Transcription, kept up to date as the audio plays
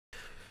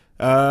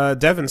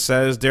Devin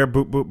says, "Dear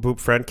Boop Boop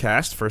Boop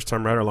Friendcast, first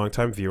time writer, long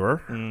time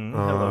viewer."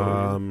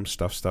 Hello.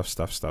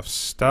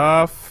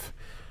 Stuff.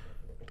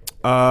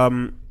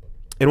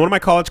 In one of my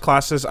college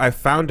classes, I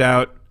found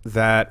out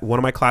that one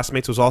of my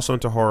classmates was also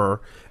into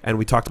horror, and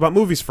we talked about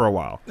movies for a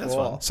while. That's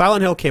fun.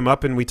 Silent Hill came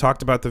up, and we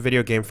talked about the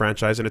video game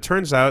franchise, and it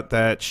turns out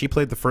that she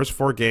played the first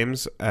 4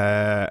 games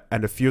and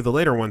a few of the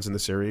later ones in the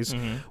series.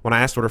 When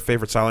I asked what her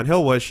favorite Silent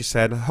Hill was, she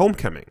said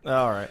Homecoming.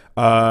 All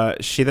right.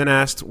 She then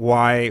asked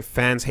why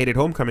fans hated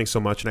Homecoming so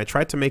much, and I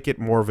tried to make it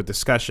more of a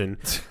discussion.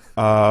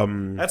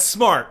 That's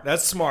smart.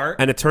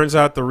 And it turns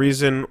out the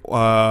reason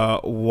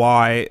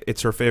why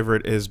it's her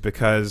favorite is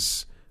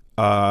because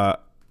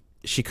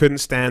she couldn't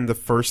stand the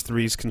first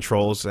 3's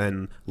controls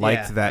and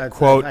liked that,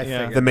 quote,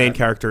 the main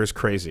character is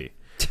crazy.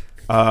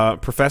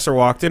 Professor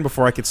walked in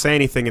before I could say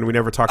anything, and we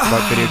never talked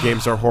about video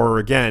games or horror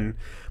again.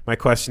 My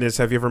question is,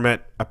 have you ever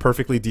met a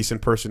perfectly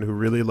decent person who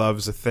really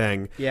loves a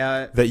thing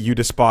that you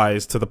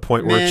despise to the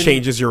point where it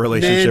changes your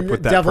relationship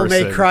with that Devil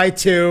person? May Cry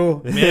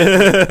 2.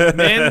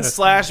 Min/Billy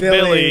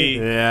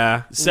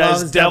says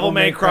Loves Devil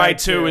May Cry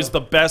 2 is the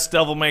best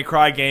Devil May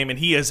Cry game, and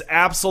he is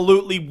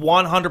absolutely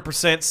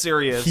 100%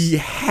 serious. He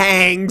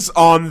hangs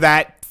on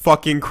that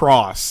fucking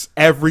cross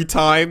every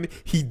time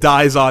he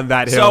dies on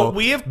that hill.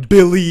 So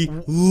Billy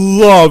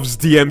loves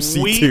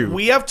DMC2.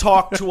 We have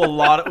talked to a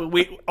lot of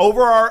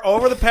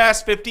over the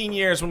past 15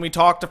 years, when we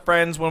talk to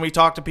friends, when we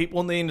talk to people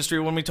in the industry,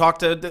 when we talk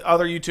to the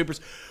other YouTubers,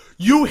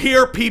 you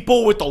hear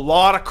people with a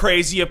lot of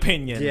crazy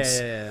opinions.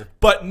 Yeah.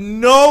 But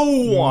no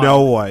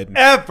one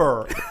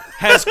ever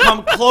has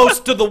come close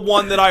to the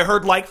one that I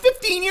heard like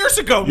 15 years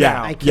ago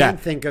now. I can't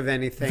think of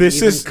anything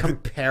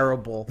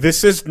comparable.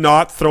 This is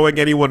not throwing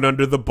anyone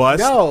under the bus.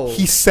 No.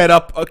 He set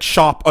up a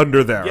shop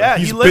under there. Yeah,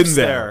 He's he lives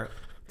been there.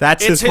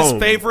 It's his home.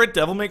 favorite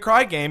Devil May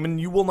Cry game, and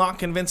you will not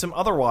convince him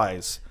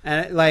otherwise.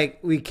 And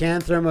we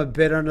can throw him a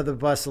bit under the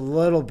bus a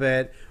little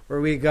bit, where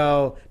we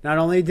go, not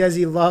only does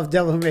he love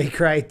Devil May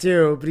Cry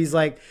 2, but he's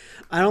like,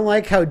 I don't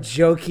like how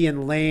jokey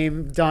and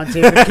lame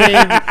Dante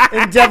became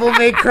in Devil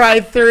May Cry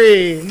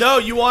 3. No,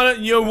 you want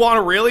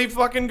to really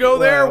fucking go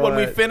there? When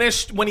he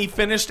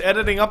finished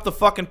editing up the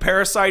fucking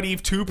Parasite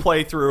Eve 2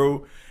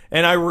 playthrough,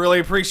 and I really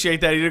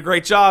appreciate that. He did a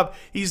great job.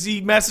 He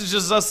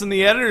messages us in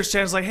the editor's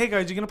channel. He's like, hey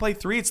guys, you're going to play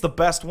 3? It's the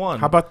best one.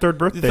 How about Third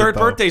Birthday? Third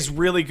Birthday's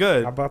really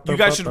good. You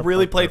guys should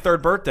really play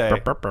Third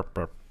Birthday.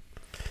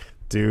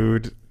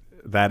 Dude,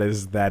 that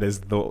is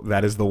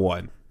the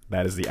one.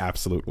 That is the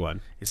absolute one.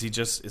 Is he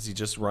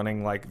just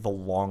running like the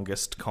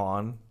longest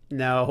con?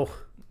 No.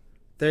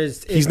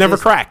 He's never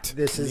cracked.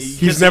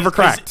 He's never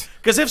cracked.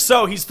 Because if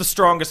so, he's the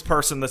strongest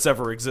person that's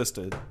ever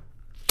existed.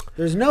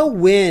 There's no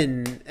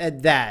win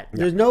at that.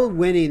 There's no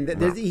winning.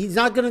 He's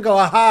not going to go,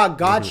 aha,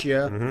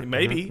 gotcha.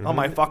 Maybe on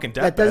my fucking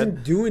deathbed. That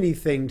doesn't do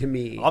anything to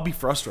me. I'll be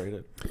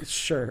frustrated.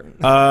 Sure.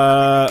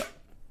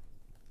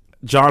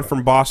 John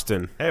from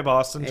Boston. Hey,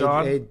 Boston,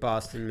 John. Hey,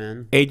 Boston,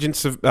 man.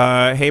 Agents of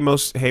Hey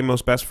most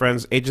best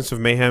friends. Agents of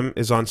Mayhem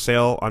is on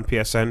sale on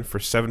PSN for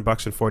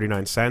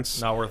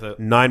 $7.49. Not worth it.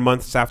 9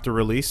 months after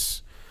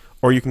release,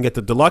 or you can get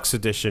the deluxe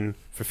edition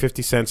for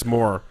 50 cents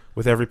more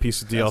with every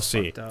piece of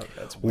DLC.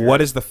 That's weird. What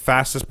is the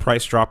fastest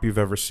price drop you've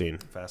ever seen?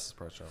 Fastest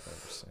price drop I've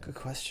ever seen. Good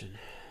question.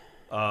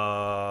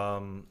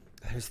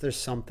 There's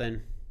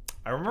something.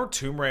 I remember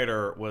Tomb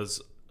Raider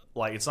was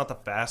like, it's not the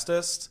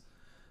fastest,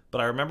 but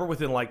I remember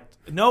within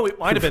it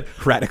might have been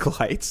Radical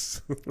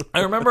Heights.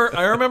 I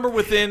remember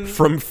within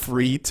from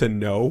free to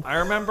no. I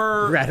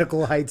remember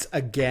Radical Heights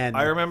again.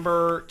 I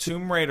remember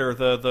Tomb Raider,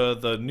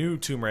 the new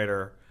Tomb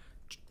Raider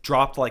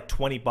dropped like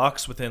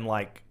 $20 within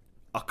like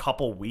a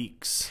couple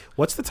weeks.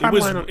 What's the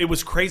timeline? It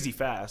was crazy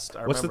fast.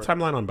 What's the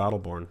timeline on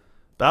Battleborn?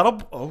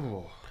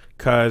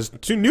 Because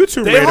new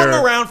Tomb Raider, they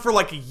hung around for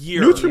like a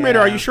year. New Tomb Raider,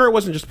 are you sure it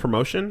wasn't just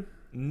promotion?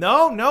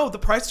 No, the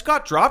price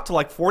got dropped to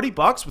like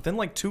 $40 within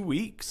like 2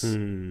 weeks. I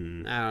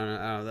don't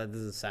know. That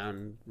doesn't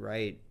sound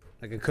right.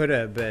 Like it could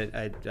have, but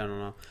I don't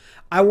know.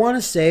 I want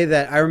to say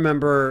that I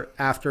remember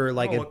after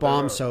it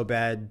bombed so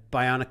bad,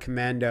 Bionic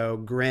Commando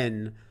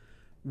Grin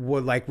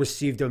would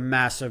received a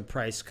massive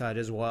price cut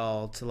as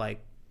well to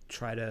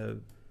try to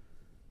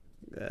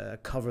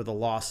cover the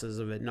losses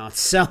of it not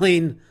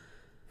selling.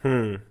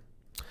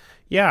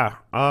 Yeah,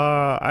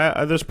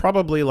 there's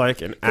probably an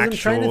actual... I'm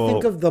trying to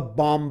think of the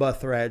Bomba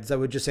threads. I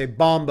would just say,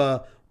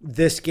 Bomba,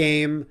 this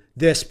game,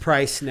 this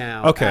price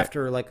now,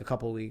 after a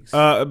couple weeks.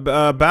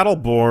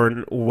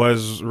 Battleborn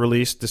was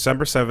released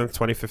December 7th,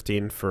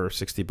 2015 for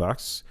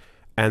 $60.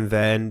 And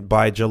then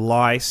by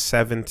July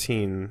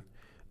 17,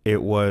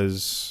 it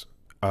was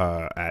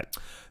at...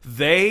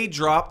 They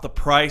dropped the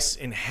price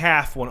in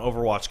half when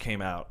Overwatch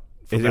came out.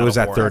 It was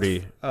at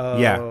 30.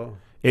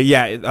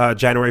 Yeah,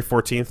 January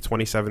 14th,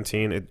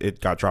 2017,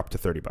 it got dropped to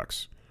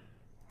 $30.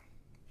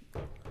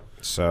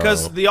 So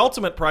because the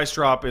ultimate price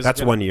drop is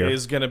 1 year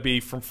is going to be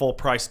from full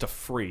price to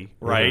free,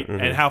 right?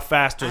 And how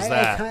fast is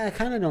that? I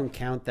kind of don't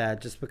count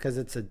that just because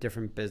it's a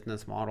different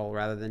business model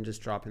rather than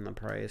just dropping the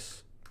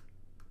price.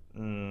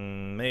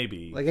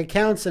 Maybe it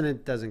counts and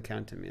it doesn't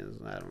count to me.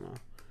 I don't know.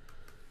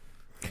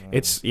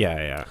 It's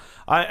yeah.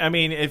 I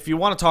mean, if you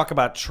want to talk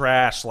about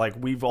trash, like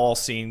we've all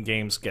seen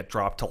games get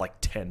dropped to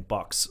like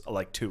 $10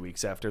 like 2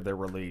 weeks after their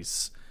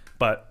release.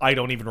 But I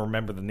don't even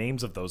remember the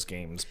names of those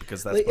games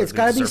because that's it's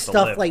got to be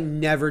stuff like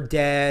Never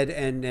Dead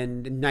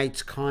and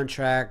Knight's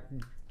Contract,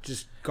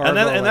 just garbage.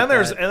 And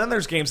then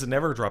there's games that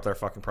never drop their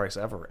fucking price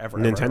ever.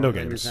 Nintendo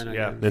games.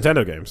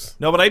 Nintendo games.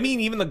 No, but I mean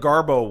even the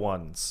Garbo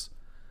ones.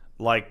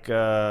 Like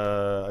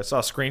I saw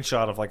a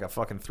screenshot of like a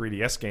fucking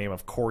 3DS game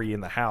of Cory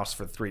in the House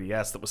for the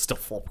 3DS that was still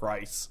full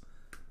price.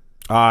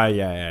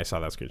 Yeah, I saw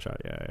that screenshot.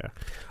 Yeah.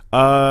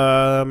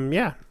 I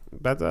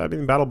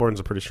mean,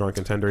 Battleborn's a pretty strong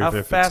contender. How even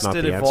if fast it's not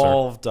did the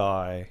Evolve answer.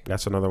 Die?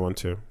 That's another one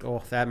too.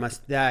 Oh, that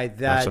must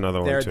that's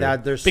another one too.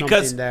 There's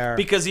something there.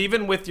 Because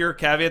even with your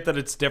caveat that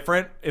it's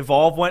different,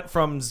 Evolve went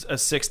from a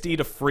 60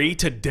 to free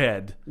to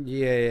dead.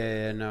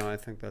 Yeah. No, I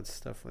think that's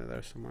definitely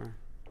there somewhere.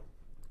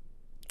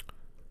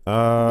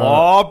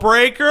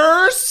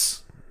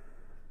 Lawbreakers.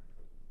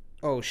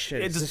 Oh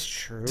shit! Is this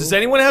true? Does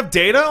anyone have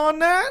data on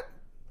that?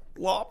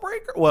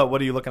 Lawbreaker? What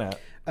are you looking at?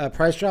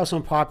 Price drops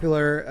on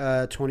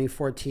popular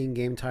 2014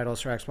 game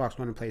titles for Xbox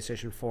One and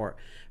PlayStation 4.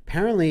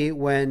 Apparently,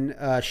 when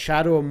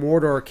Shadow of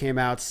Mordor came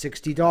out,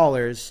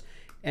 $60,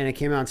 and it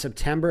came out on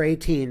September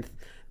 18th,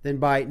 then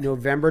by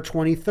November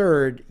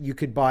 23rd, you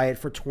could buy it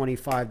for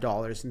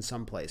 $25 in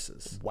some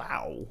places.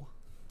 Wow.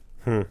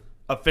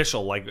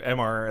 Official, like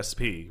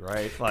MRSP,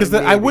 right? Because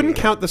I wouldn't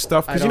count the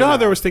stuff, because you know how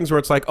there was things where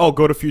it's like, oh,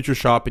 go to Future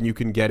Shop and you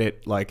can get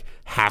it like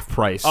half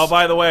price. Oh,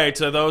 by the way,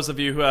 to those of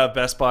you who have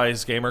Best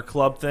Buy's Gamer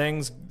Club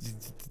things,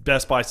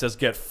 Best Buy says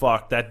get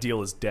fucked. That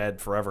deal is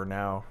dead forever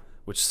now,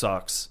 which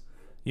sucks.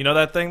 You know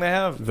that thing they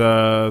have?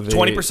 The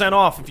 20%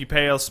 off if you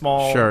pay a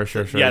small... Sure.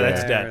 Yeah,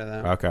 that's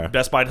dead. Okay.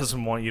 Best Buy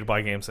doesn't want you to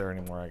buy games there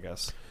anymore, I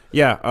guess.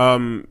 Yeah,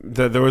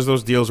 there was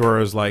those deals where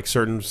it was like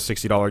certain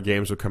 $60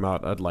 games would come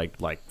out at like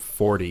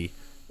 $40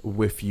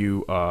 if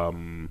you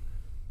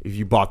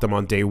bought them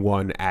on day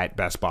one at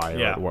Best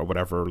Buy or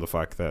whatever the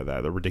fuck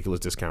the ridiculous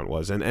discount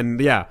was.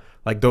 And yeah,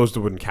 like those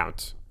wouldn't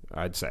count,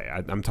 I'd say.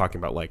 I'm talking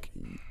about like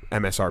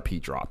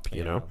MSRP drop,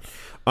 you know?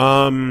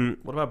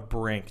 What about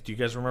Brink? Do you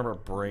guys remember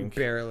Brink?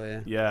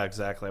 Barely. Yeah,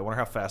 exactly. I wonder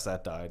how fast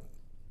that died.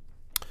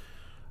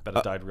 Bet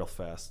it died real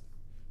fast.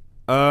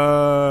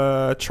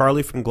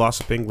 Charlie from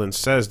Glossop, England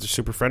says, the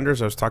Super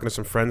Frienders, I was talking to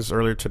some friends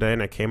earlier today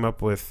and I came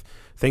up with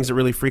things that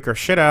really freak our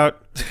shit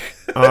out.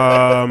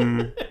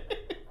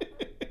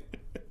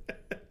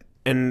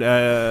 And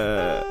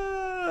I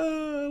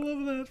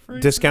love that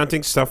phrase.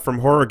 Discounting stuff from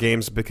horror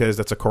games because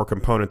that's a core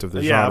component of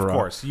the genre. Yeah, of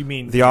course. You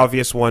mean the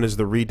obvious one is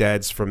the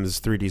Redeads from the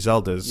 3D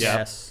Zeldas.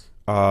 Yes.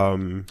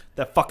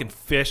 That fucking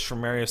fish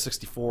from Mario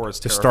 64 is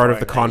the terrifying. start of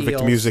the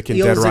convict music in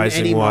Dead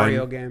Rising 1.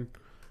 Mario game.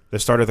 The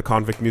start of the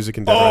convict music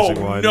in Dead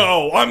Rising 1. Oh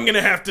no, I'm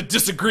gonna have to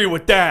disagree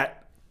with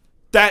that.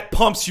 That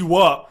pumps you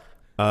up.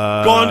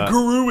 Gone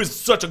Guru is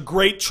such a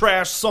great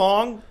trash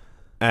song.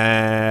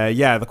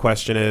 Yeah, the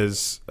question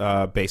is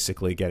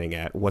basically getting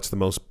at what's the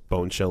most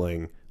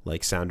bone-chilling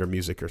like sound or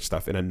music or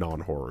stuff in a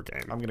non-horror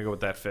game. I'm gonna go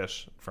with that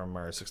fish from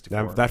Mario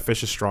 64. That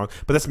fish is strong,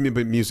 but that's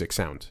music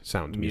sound.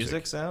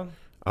 Music sound.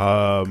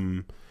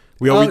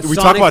 We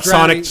talk about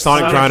Sonic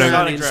drowning.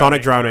 Right,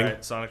 Sonic drowning.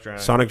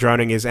 Sonic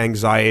drowning is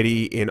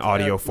anxiety in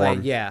audio form.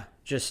 Like, yeah,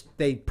 just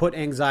they put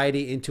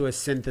anxiety into a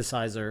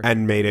synthesizer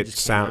and made it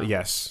sound.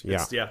 Yes,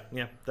 yeah.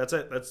 Yeah. That's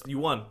it. That's you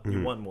won. Mm-hmm.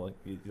 You won. Well,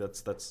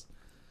 that's.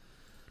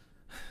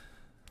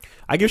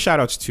 I give shout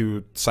outs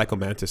to Psycho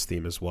Mantis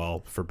theme as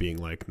well for being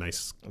like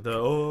nice.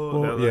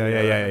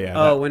 Yeah.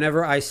 Oh,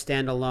 whenever I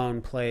Stand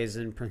Alone plays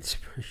in Prince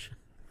of Persia.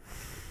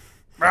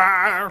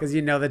 Because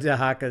you know the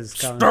Dahaka's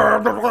coming.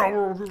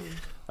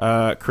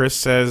 Chris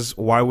says,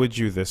 "Why would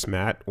you this,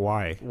 Matt?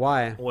 Why?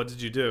 Why? What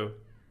did you do?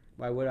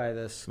 Why would I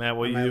this? Matt,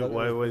 what you? No,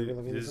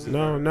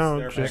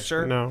 just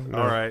picture? No.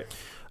 All right.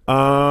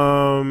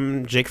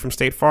 Jake from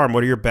State Farm.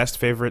 What are your best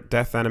favorite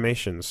death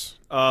animations?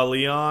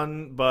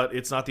 Leon, but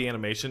it's not the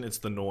animation; it's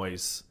the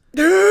noise.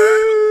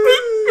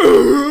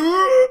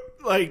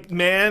 Like,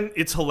 man,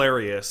 it's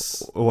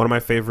hilarious. One of my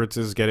favorites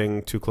is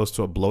getting too close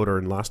to a bloater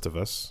in Last of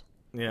Us.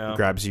 Yeah,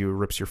 grabs you,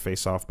 rips your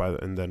face off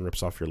and then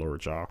rips off your lower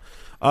jaw.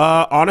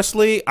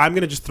 Honestly, I'm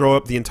gonna just throw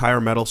up the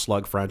entire Metal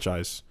Slug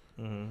franchise.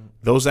 Mm-hmm.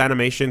 Those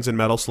animations in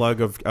Metal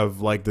Slug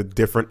of like the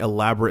different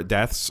elaborate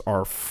deaths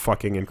are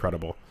fucking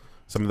incredible.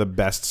 Some of the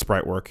best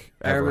sprite work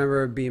ever. I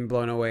remember being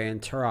blown away in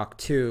Turok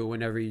 2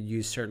 whenever you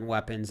use certain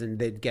weapons and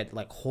they'd get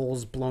like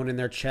holes blown in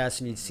their chest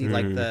and you'd see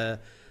like the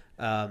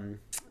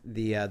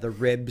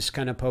ribs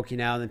kind of poking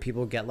out and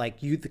people get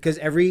like because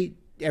every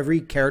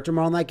character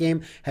model in that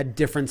game had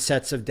different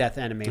sets of death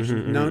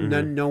animation.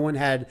 No one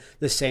had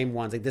the same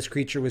ones. Like this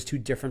creature was too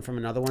different from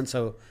another one.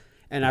 So,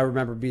 and I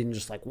remember being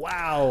just like,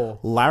 wow.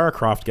 Lara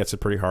Croft gets it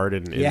pretty hard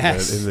in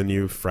the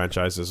new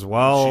franchise as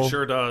well. She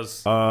sure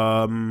does.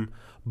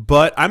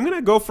 But I'm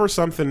gonna go for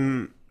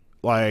something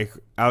like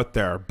out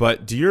there.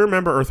 But do you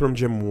remember Earthworm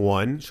Jim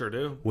 1? Sure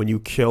do. When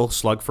you kill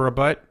Slug for a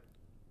butt.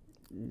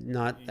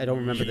 I don't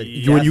remember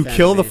the. When you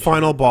kill the animation.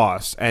 final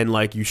boss and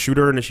like you shoot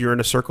her and you're in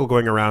a circle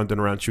going around and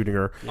around shooting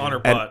her on her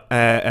butt.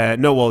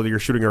 No, well, you're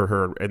shooting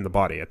her in the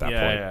body at that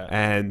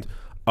point,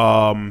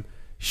 and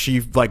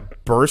she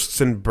like bursts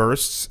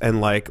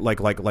and like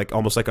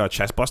almost like a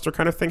chest buster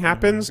kind of thing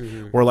happens,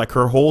 where like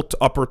her whole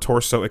upper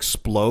torso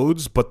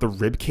explodes, but the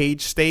rib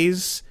cage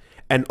stays.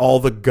 And all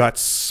the guts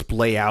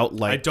splay out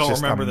like I don't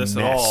remember this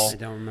at all. I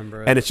don't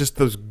remember it. And it's just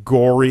those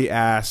gory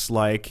ass,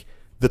 like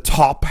the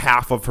top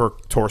half of her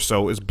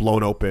torso is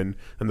blown open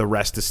and the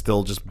rest is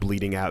still just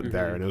bleeding out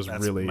there. And it was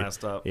really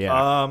messed up. Yeah.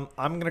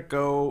 I'm gonna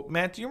go.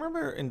 Matt, do you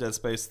remember in Dead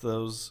Space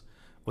those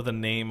with the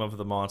name of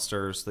the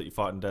monsters that you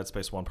fought in Dead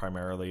Space 1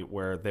 primarily,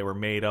 where they were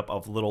made up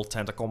of little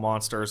tentacle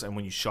monsters, and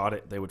when you shot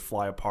it, they would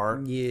fly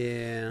apart?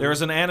 Yeah. There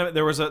was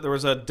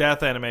a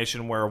death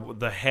animation where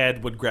the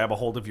head would grab a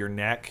hold of your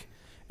neck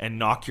and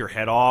knock your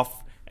head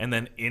off, and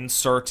then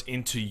insert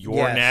into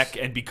your neck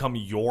and become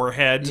your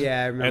head.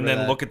 Yeah, I remember and then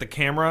that. look at the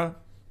camera.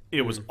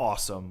 It was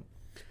awesome.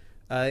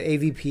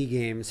 AVP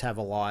games have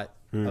a lot.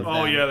 Of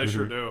Oh them. yeah, they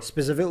sure do.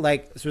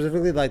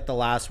 Specifically, like the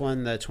last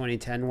one, the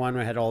 2010 one,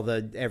 where it had all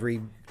the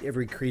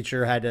every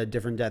creature had a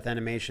different death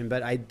animation.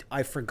 But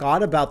I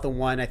forgot about the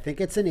one. I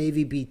think it's in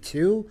AVP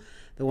 2,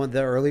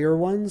 the earlier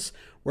ones,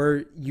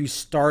 where you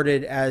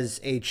started as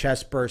a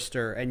chest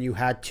burster and you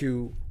had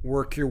to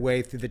work your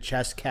way through the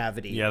chest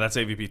cavity. Yeah, that's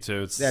AVP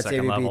 2. It's That's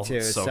second AVP level. 2.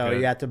 It's so So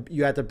good.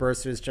 you had to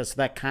burst through his chest. So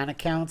that kind of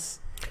counts.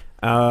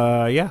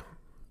 Yeah.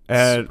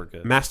 Super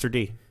good. Master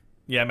D.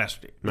 Yeah,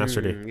 Master D.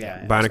 Master D.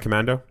 Yeah. Bionic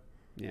Commando.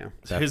 Yeah.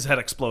 His head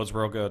explodes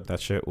real good. That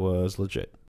shit was legit.